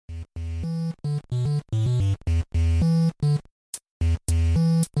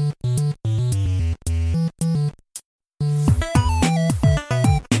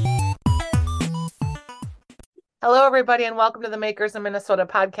Hello, everybody, and welcome to the Makers in Minnesota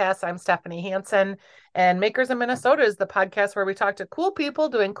podcast. I'm Stephanie Hansen, and Makers in Minnesota is the podcast where we talk to cool people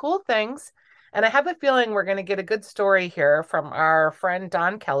doing cool things. And I have a feeling we're going to get a good story here from our friend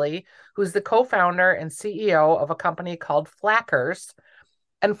Don Kelly, who's the co-founder and CEO of a company called Flackers.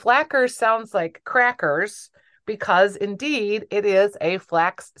 And Flackers sounds like crackers because indeed it is a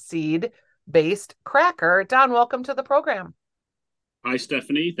flax seed based cracker. Don, welcome to the program. Hi,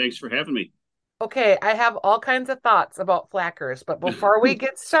 Stephanie. Thanks for having me. Okay, I have all kinds of thoughts about Flackers, but before we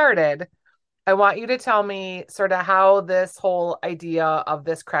get started, I want you to tell me sort of how this whole idea of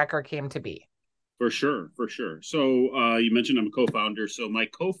this cracker came to be. For sure, for sure. So you mentioned I'm a co-founder. So my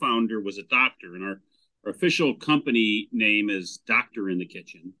co-founder was a doctor, and our official company name is Doctor in the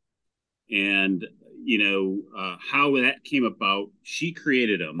Kitchen. And how that came about, she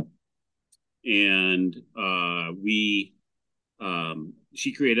created them, and we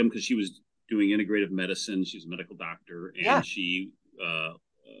she created them because she was doing integrative medicine. She's a medical doctor, Yeah. and she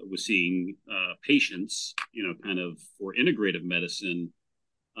was seeing patients, kind of for integrative medicine.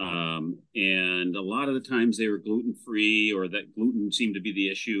 And a lot of the times they were gluten free, or that gluten seemed to be the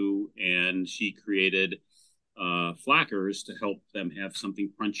issue. And she created Flackers to help them have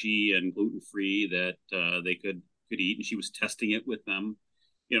something crunchy and gluten free that they could eat. And she was testing it with them,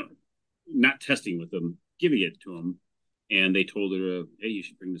 you know, not testing with them, giving it to them. And they told her, "Hey, you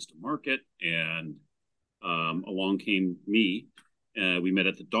should bring this to market." And along came me. We met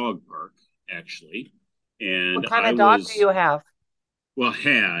at the dog park, actually, What and kind I of dog do was you have? well,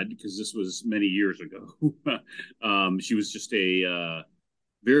 had, because this was many years ago. She was just a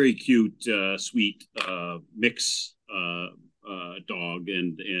very cute, sweet mix dog,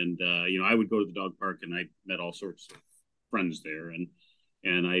 and I would go to the dog park, and I met all sorts of friends there, and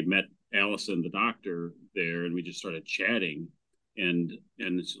I met Allison, the doctor, there, and we just started chatting. And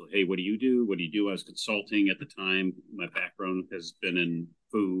it's, hey, what do you do? What do you do? I was consulting at the time. My background has been in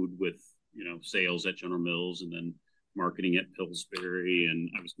food with sales at General Mills, and then marketing at Pillsbury, and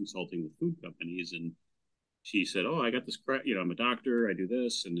I was consulting with food companies. And she said, "Oh, I got this. I'm a doctor. I do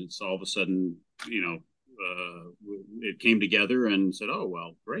this," and it's all of a sudden, it came together and said, "Oh,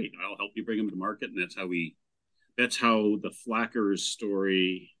 well, great. I'll help you bring them to market." And that's how the Flackers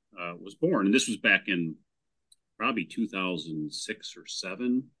story was born. And this was back in probably 2006 or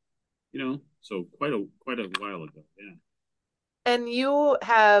seven. So quite a while ago. Yeah. And you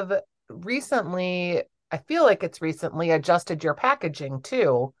have recently, I feel like it's recently adjusted your packaging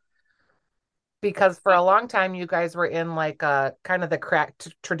too, because for a long time you guys were in like a kind of the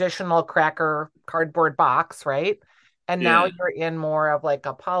traditional cracker cardboard box, right? And now Yeah. you're in more of like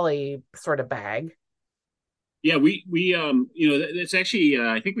a poly sort of bag. Yeah, we it's actually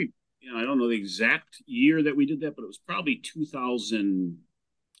I think we I don't know the exact year that we did that, but it was probably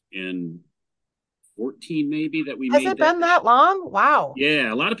 2014 maybe that we Has made it that. been that long? Wow.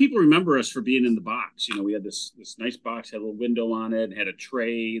 Yeah, a lot of people remember us for being in the box. We had this nice box, had a little window on it, and had a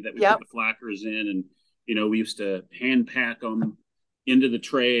tray that we put Yep. the Flackers in, and we used to hand pack them into the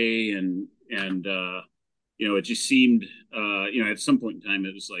tray, and it just seemed, at some point in time,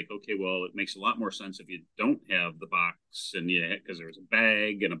 it was like, okay, well, it makes a lot more sense if you don't have the box, and yeah, because there was a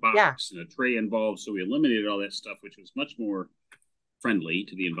bag and a Yeah. box and a tray involved, so we eliminated all that stuff, which was much more friendly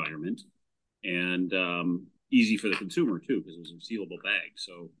to the environment, and easy for the consumer too, because it was a sealable bag.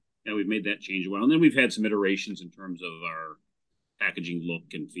 So yeah, we've made that change a while, and then we've had some iterations in terms of our packaging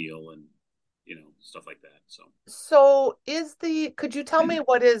look and feel, and stuff like that. So So could you tell me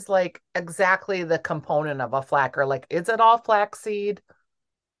what is like exactly the component of a flacker? Like, is it all flaxseed?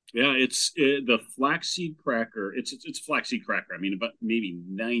 yeah, the flaxseed cracker. It's flaxseed cracker. I mean, about maybe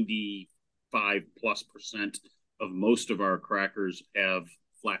 95+% of most of our crackers have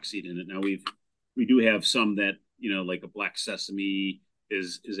flaxseed in it. Now we do have some that like a black sesame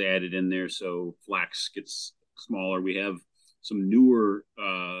is added in there, so flax gets smaller. We have some newer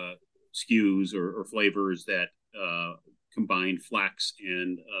SKUs or flavors that combine flax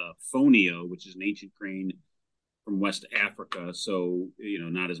and fonio, which is an ancient grain from West Africa. So,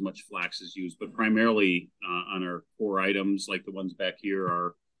 not as much flax is used, but primarily on our core items, like the ones back here,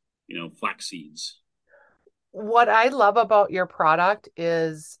 are, flax seeds. What I love about your product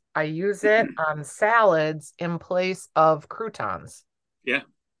is I use it on salads in place of croutons. Yeah,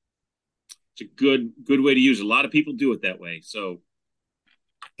 it's a good way to use it. A lot of people do it that way. So,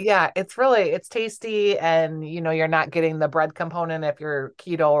 Yeah, it's tasty and you're not getting the bread component if you're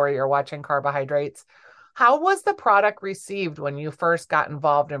keto or you're watching carbohydrates. How was the product received when you first got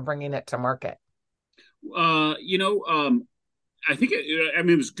involved in bringing it to market? uh, you know, um, I think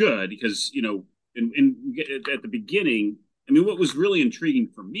it was good because at the beginning, I mean, what was really intriguing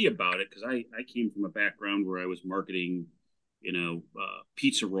for me about it, because I came from a background where I was marketing,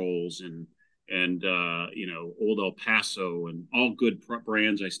 pizza rolls and Old El Paso and all good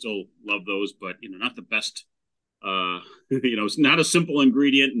brands. I still love those, but not the best. It's not a simple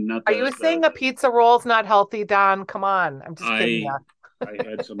ingredient and not Are the you saying a pizza roll's not healthy, Don? Come on. I'm just kidding I you. I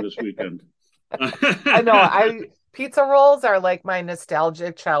had some this weekend. I know. I pizza rolls are like my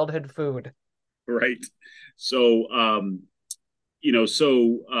nostalgic childhood food. Right. So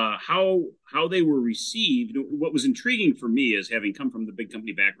how they were received. What was intriguing for me is having come from the big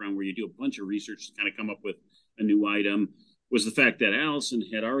company background where you do a bunch of research to kind of come up with a new item, was the fact that Allison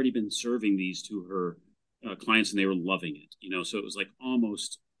had already been serving these to her clients and they were loving it. So it was like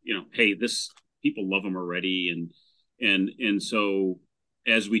almost, hey, this people love them already, and so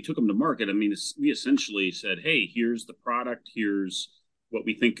as we took them to market, I mean, we essentially said, hey, here's the product, here's what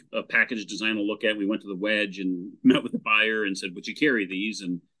we think a package design will look at. We went to the wedge and met with the buyer and said, "Would you carry these?"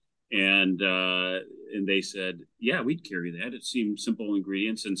 And they said, "Yeah, we'd carry that." It seemed simple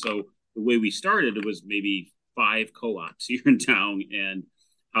ingredients, and so the way we started it was maybe 5 co-ops here in town, and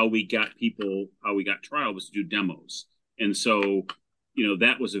how we got trial was to do demos, and so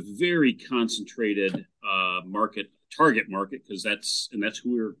that was a very concentrated target market, because that's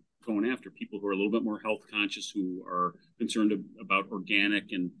who we're going after, people who are a little bit more health conscious, who are concerned about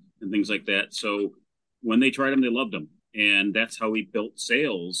organic and things like that. So when they tried them, they loved them. And that's how we built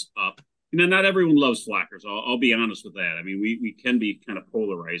sales up. Not everyone loves Flackers. I'll be honest with that. I mean, we can be kind of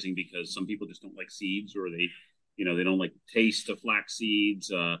polarizing because some people just don't like seeds, or they don't like the taste of flax seeds,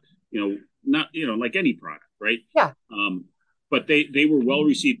 not, like any product, right? Yeah. But they were well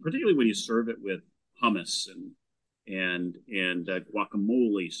received, particularly when you serve it with hummus and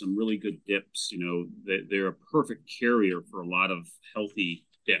guacamole, some really good dips. They're a perfect carrier for a lot of healthy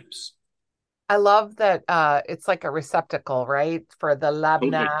dips. I love that it's like a receptacle, right? For the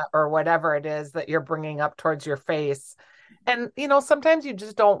labna Totally, or whatever it is that you're bringing up towards your face. And, sometimes you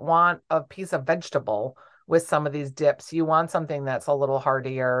just don't want a piece of vegetable with some of these dips. You want something that's a little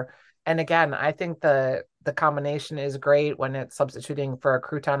heartier. And again, I think the combination is great when it's substituting for a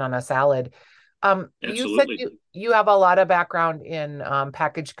crouton on a salad. You said absolutely. you have a lot of background in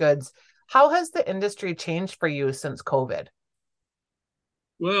packaged goods. How has the industry changed for you since COVID?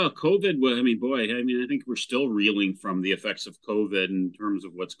 Well, COVID, well, I mean, boy, I mean, I think we're still reeling from the effects of COVID in terms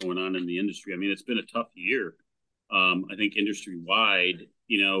of what's going on in the industry. I mean, it's been a tough year. I think industry wide,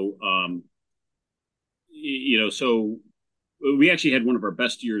 so we actually had one of our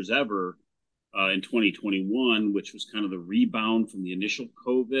best years ever in 2021, which was kind of the rebound from the initial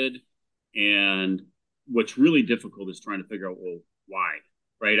COVID. And what's really difficult is trying to figure out, well, why,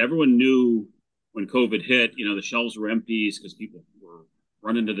 right? Everyone knew when COVID hit, the shelves were empty because people were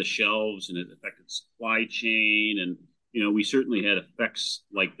running to the shelves and it affected supply chain. And, we certainly had effects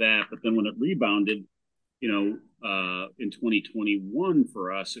like that. But then when it rebounded, in 2021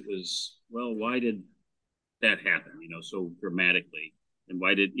 for us, it was, well, why did that happen, so dramatically? And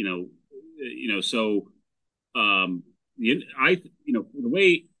why did, so the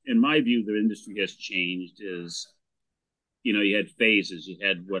way, in my view, the industry has changed is, you had phases. You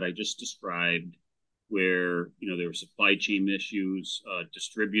had what I just described, where there were supply chain issues,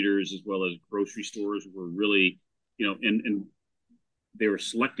 distributors as well as grocery stores were really, and they were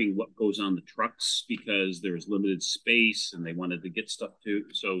selecting what goes on the trucks because there was limited space and they wanted to get stuff to.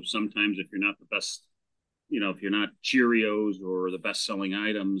 So sometimes if you're not the best, if you're not Cheerios or the best selling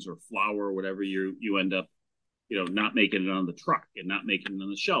items or flour or whatever, you end up, not making it on the truck and not making it on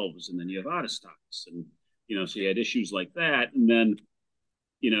the shelves. And then you have out of stocks. And, so you had issues like that. And then,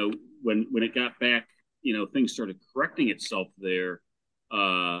 when it got back, things started correcting itself there.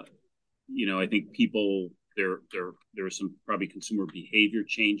 I think people, there were some probably consumer behavior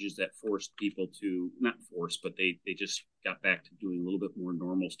changes that forced people to, not force, but they just got back to doing a little bit more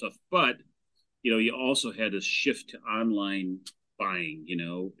normal stuff. But you also had a shift to online buying,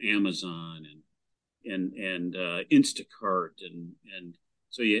 Amazon and Instacart, and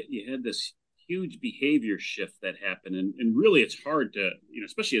so you had this huge behavior shift that happened, and really it's hard to,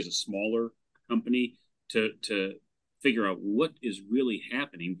 especially as a smaller company, to figure out what is really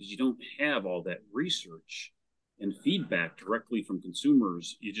happening because you don't have all that research and feedback directly from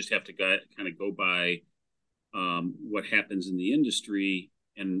consumers. You just have to kind of go by what happens in the industry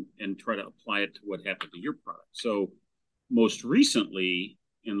and try to apply it to what happened to your product. So most recently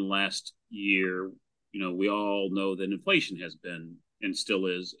in the last year, we all know that inflation has been and still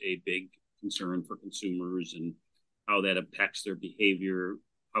is a big concern for consumers and how that impacts their behavior,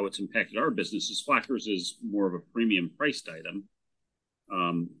 how it's impacted our businesses. Flackers is more of a premium priced item.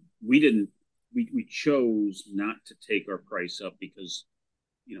 We didn't we chose not to take our price up because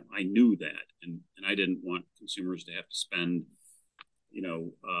I knew that, and I didn't want consumers to have to spend you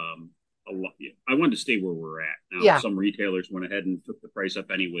know a lot. I wanted to stay where we're at. Now, Yeah. some retailers went ahead and took the price up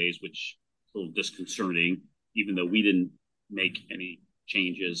anyways, which is a little disconcerting, even though we didn't make any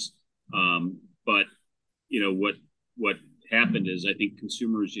changes. But what happened is I think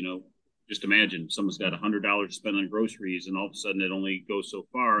consumers, just imagine someone's got $100 to spend on groceries, and all of a sudden it only goes so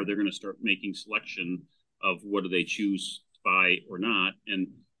far. They're going to start making selection of what do they choose to buy or not. And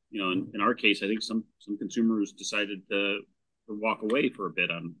in our case, I think some consumers decided to walk away for a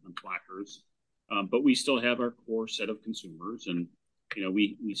bit on Flackers, but we still have our core set of consumers, and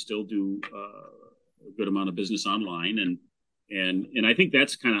we still do a good amount of business online, and I think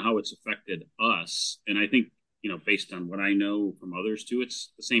that's kind of how it's affected us. And I think based on what I know from others too,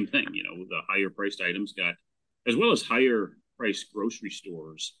 it's the same thing. The higher priced items got, as well as higher priced grocery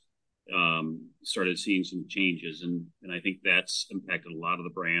stores, started seeing some changes, and I think that's impacted a lot of the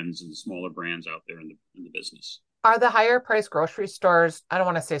brands and the smaller brands out there in the business. Are the higher price grocery stores, I don't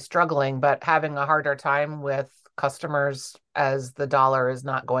want to say struggling, but having a harder time with customers as the dollar is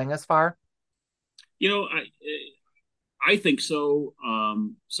not going as far? You know, I think so.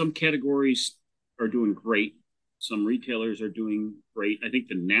 Some categories are doing great. Some retailers are doing great. I think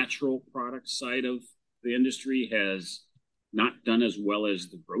the natural product side of the industry has not done as well as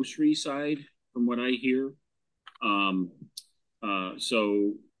the grocery side, from what I hear. Um,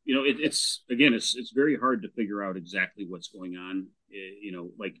 so it's again, it's very hard to figure out exactly what's going on.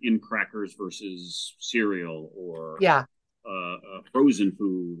 Like in crackers versus cereal, or Yeah. frozen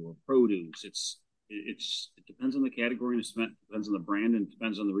food or produce. It depends on the category, and it depends on the brand, and it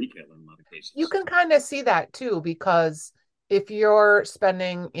depends on the retailer in a lot of You cases. can kind of see that too, because if you're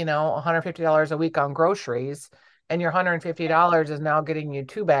spending, $150 a week on groceries and your $150 is now getting you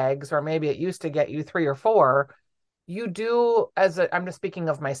two bags, or maybe it used to get you three or four, you do, I'm just speaking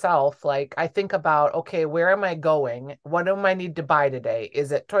of myself, like I think about, okay, where am I going? What do I need to buy today?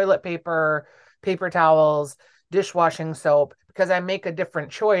 Is it toilet paper, paper towels, dishwashing soap? Because I make a different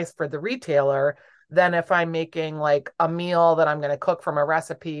choice for the retailer than if I'm making like a meal that I'm going to cook from a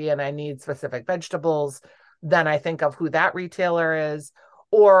recipe and I need specific vegetables. Then I think of who that retailer is.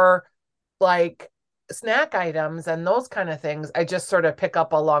 Or like snack items and those kind of things, I just sort of pick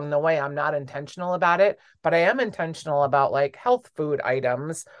up along the way. I'm not intentional about it, but I am intentional about like health food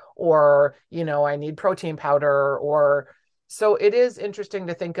items, or, I need protein powder, or so it is interesting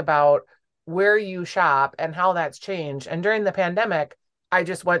to think about where you shop and how that's changed. And during the pandemic, I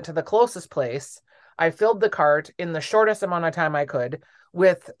just went to the closest place. I filled the cart in the shortest amount of time I could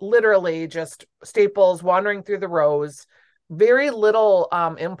with literally just staples, wandering through the rows. Very little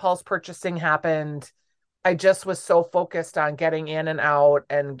impulse purchasing happened. I just was so focused on getting in and out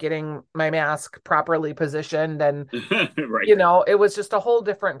and getting my mask properly positioned. And, Right. it was just a whole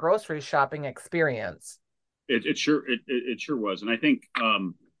different grocery shopping experience. It sure was, and I think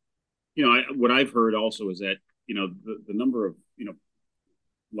what I've heard also is that the number of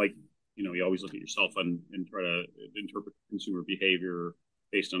like you always look at yourself and try to interpret consumer behavior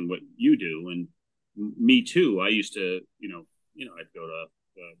based on what you do, and me too. I used to I'd go to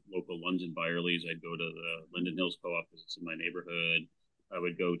the local London Byerly's, I'd go to the Linden Hills Co-op because it's in my neighborhood. I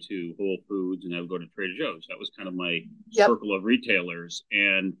would go to Whole Foods, and I would go to Trader Joe's. That was kind of my Yep. circle of retailers.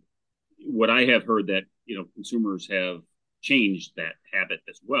 And what I have heard that consumers have changed that habit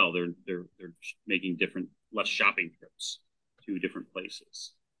as well. They're making different, less shopping trips to different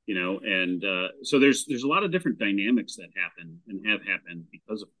places. And so there's a lot of different dynamics that happen and have happened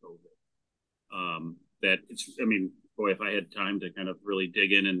because of COVID. That it's, I mean, boy, if I had time to kind of really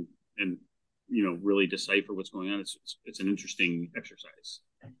dig in and really decipher what's going on, it's an interesting exercise.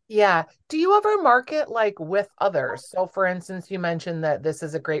 Yeah. Do you ever market like with others? So for instance, you mentioned that this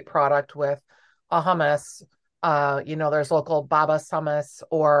is a great product with a hummus. There's local Baba's hummus,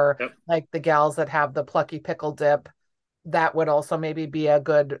 or Yep, like the gals that have the plucky pickle dip. That would also maybe be a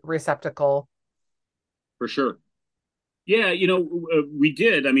good receptacle. for sure. Yeah, we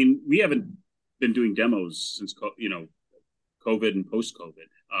did. I mean, we haven't been doing demos since COVID and post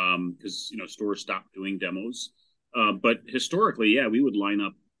COVID, because stores stopped doing demos. But historically, yeah, we would line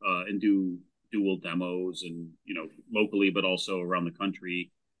up and do dual demos, and locally, but also around the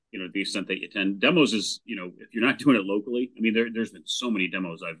country. To the extent that you attend demos is if you're not doing it locally. I mean, there's been so many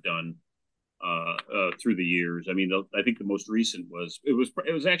demos I've done through the years. I mean, I think the most recent was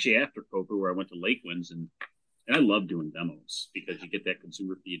actually after COVID, where I went to Lakewinds, and I love doing demos because you get that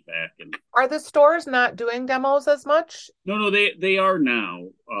consumer feedback. And Are the stores not doing demos as much? no, they are now.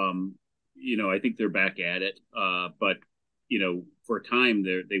 I think they're back at it. But for a time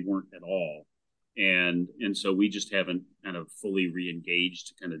they weren't at all. and so we just haven't kind of fully re-engaged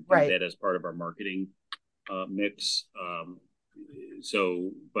to kind of do Right. that as part of our marketing mix.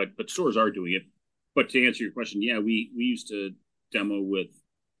 So, but stores are doing it. But to answer your question, yeah, we used to demo with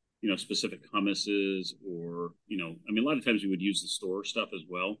specific hummuses, or I mean, a lot of times we would use the store stuff as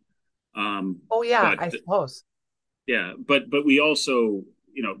well. Oh yeah, But I suppose. yeah, but we also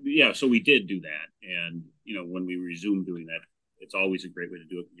yeah, so we did do that, and when we resume doing that, it's always a great way to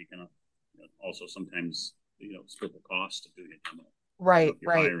do it because you kind of also sometimes split the cost of doing a demo. Right, If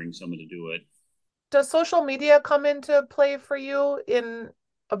you're right. hiring someone to do it, Does social media come into play for you in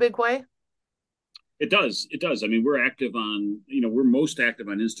a big way? it does. It does. I mean, we're active on we're most active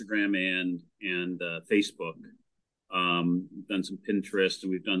on Instagram and Facebook. We've done some Pinterest,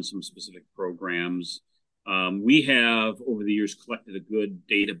 and we've done some specific programs. We have over the years collected a good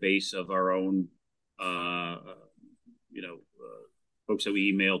database of our own, folks that we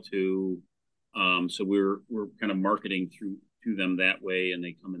email to. So we're kind of marketing through them that way, and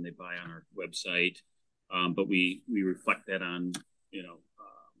they come and they buy on our website. But we reflect that on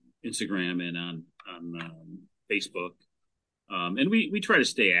Instagram and on Facebook, and we try to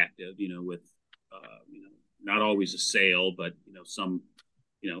stay active, with not always a sale, but some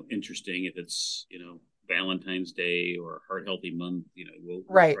interesting. If it's Valentine's Day or Heart Healthy Month, we'll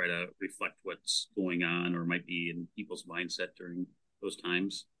Right. try to reflect what's going on or might be in people's mindset during those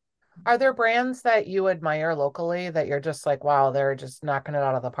times. Are there brands that you admire locally that you're just like, wow, they're just knocking it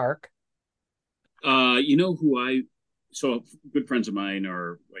out of the park? You know who I so good friends of mine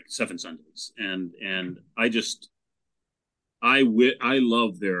are like Seven Sundays, and I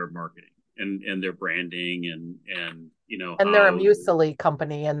love their marketing and their branding and And they're a how muesli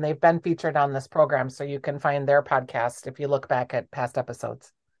company, and they've been featured on this program, so you can find their podcast if you look back at past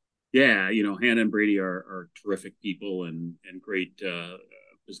episodes. yeah, Hannah and Brady are terrific people and great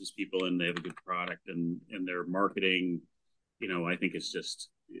business people, and they have a good product, and their marketing, I think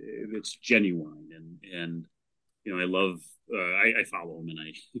it's genuine, and I love I follow them, and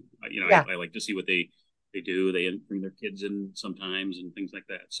Yeah. I like to see what they do. They bring their kids in sometimes and things like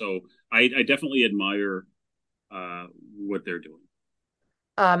that. So I definitely admire uh, what they're doing.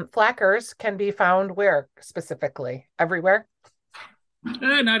 Flackers can be found where specifically? Everywhere?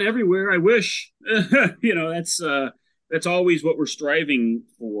 Not everywhere. I wish. That's always what we're striving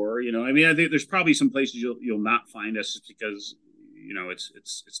for. I mean, I think there's probably some places you'll not find us just because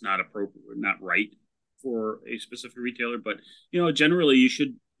it's not appropriate, not right for a specific retailer. But generally you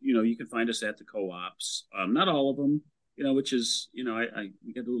should you can find us at the co-ops. Not all of them. Which is I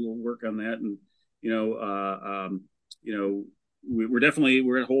we got a little work on that, and you know you know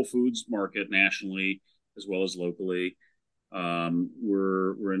we're at Whole Foods Market nationally as well as locally.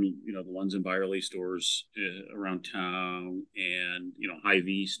 We're in the Lunds and Byerly stores around town, and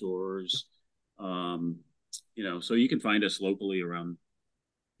Hy-Vee stores. Um, so you can find us locally around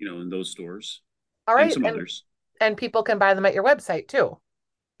in those stores All and right. some And others. people can buy them at your website too.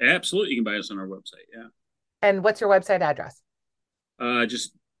 Absolutely, you can buy us on our website. Yeah, And what's your website address?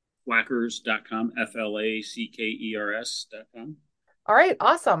 just flackers.com, flackers.com. All right,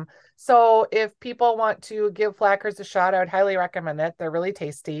 awesome. So if people want to give Flackers a shot, I would highly recommend it. They're really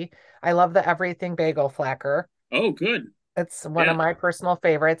tasty. I love the everything bagel flacker. Oh, good. It's one of Yeah, my personal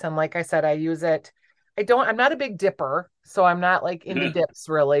favorites. And like I said, I use it. I'm not a big dipper, so I'm not like into dips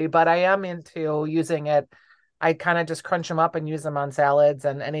really, but I am into using it. I kind of just crunch them up and use them on salads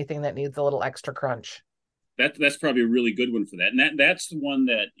and anything that needs a little extra crunch. that's probably a really good one for that. And that's the one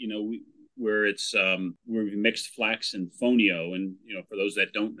that where it's where we mixed flax and fonio. And for those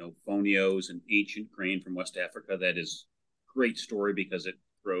that don't know, fonio is an ancient grain from West Africa that is a great story because it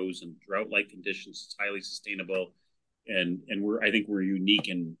grows in drought-like conditions. It's highly sustainable, and I think we're unique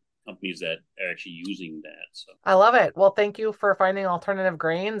in companies that are actually using that. So I love it. Well, thank you for finding alternative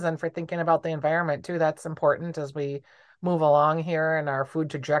grains and for thinking about the environment too. That's important as we move along here in our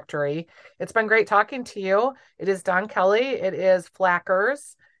food trajectory. It's been great talking to you. It is Don Kelly. It is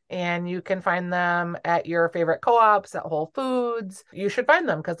Flackers, and you can find them at your favorite co-ops, at Whole Foods. You should find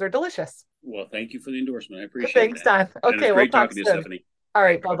them because they're delicious. well, thank you for the endorsement. I appreciate Thanks, that, Don. and it's Okay, we'll great talk talking to you, soon. Stephanie. All All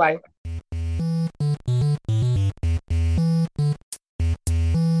right, right, bye bye. bye-bye.